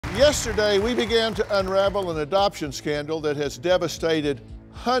Yesterday, we began to unravel an adoption scandal that has devastated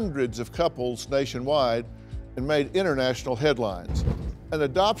hundreds of couples nationwide and made international headlines. An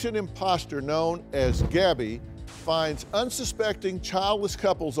adoption imposter known as Gabby finds unsuspecting childless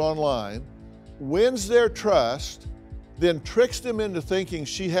couples online, wins their trust, then tricks them into thinking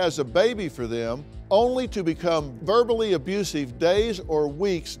she has a baby for them, only to become verbally abusive days or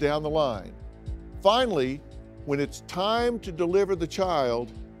weeks down the line. Finally, when it's time to deliver the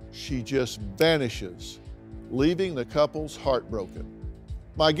child, she just vanishes, leaving the couples heartbroken.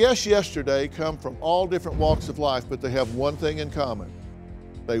 My guests yesterday come from all different walks of life, but they have one thing in common.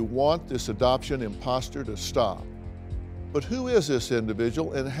 They want this adoption imposter to stop. But who is this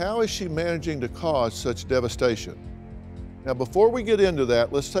individual and how is she managing to cause such devastation? Now, before we get into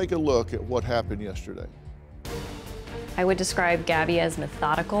that, let's take a look at what happened yesterday. I would describe Gabby as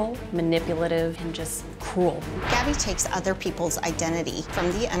methodical, manipulative, and just cruel. Gabby takes other people's identity from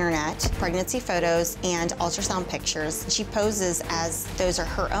the internet, pregnancy photos, and ultrasound pictures. She poses as those are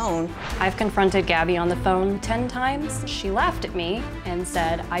her own. I've confronted Gabby on the phone 10 times. She laughed at me and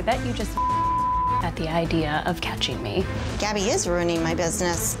said, "I bet you just at the idea of catching me." Gabby is ruining my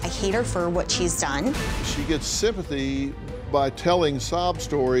business. I hate her for what she's done. She gets sympathy by telling sob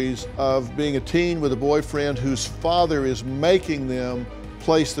stories of being a teen with a boyfriend whose father is making them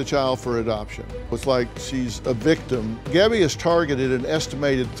place the child for adoption. It's like she's a victim. Gabby has targeted an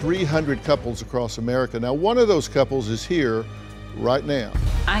estimated 300 couples across America. Now, one of those couples is here right now.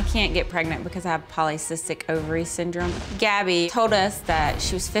 I can't get pregnant because I have polycystic ovary syndrome. Gabby told us that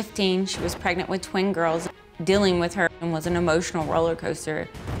she was 15, she was pregnant with twin girls. Dealing with her was an emotional roller coaster.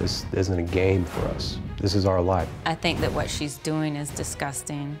 This isn't a game for us. This is our life. I think that what she's doing is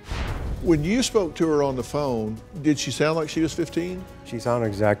disgusting. When you spoke to her on the phone, did she sound like she was 15? She sounded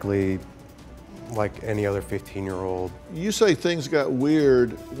exactly like any other 15-year-old. You say things got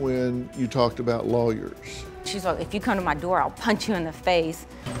weird when you talked about lawyers. She's like, if you come to my door, I'll punch you in the face.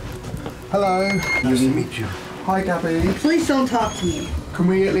 Hello. Nice to meet you. Hi, Gabby. Please don't talk to me. Can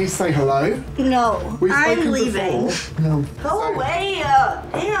we at least say hello? No, I'm leaving. No. Go away,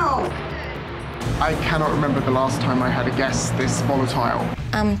 damn. I cannot remember the last time I had a guest this volatile.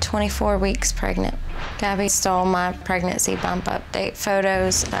 I'm 24 weeks pregnant. Gabby stole my pregnancy bump update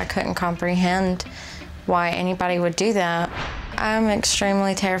photos. I couldn't comprehend why anybody would do that. I'm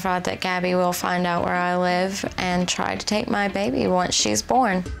extremely terrified that Gabby will find out where I live and try to take my baby once she's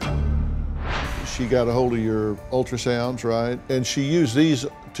born. She got a hold of your ultrasounds, right? And she used these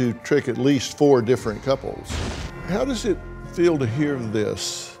to trick at least 4 different couples. How does it feel to hear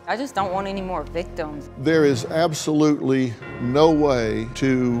this? I just don't want any more victims. There is absolutely no way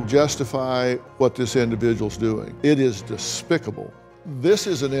to justify what this individual's doing. It is despicable. This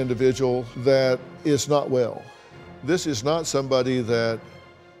is an individual that is not well. This is not somebody that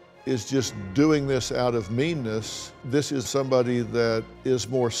is just doing this out of meanness. This is somebody that is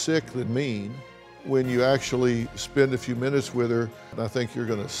more sick than mean. When you actually spend a few minutes with her, I think you're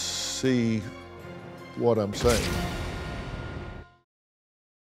going to see what I'm saying.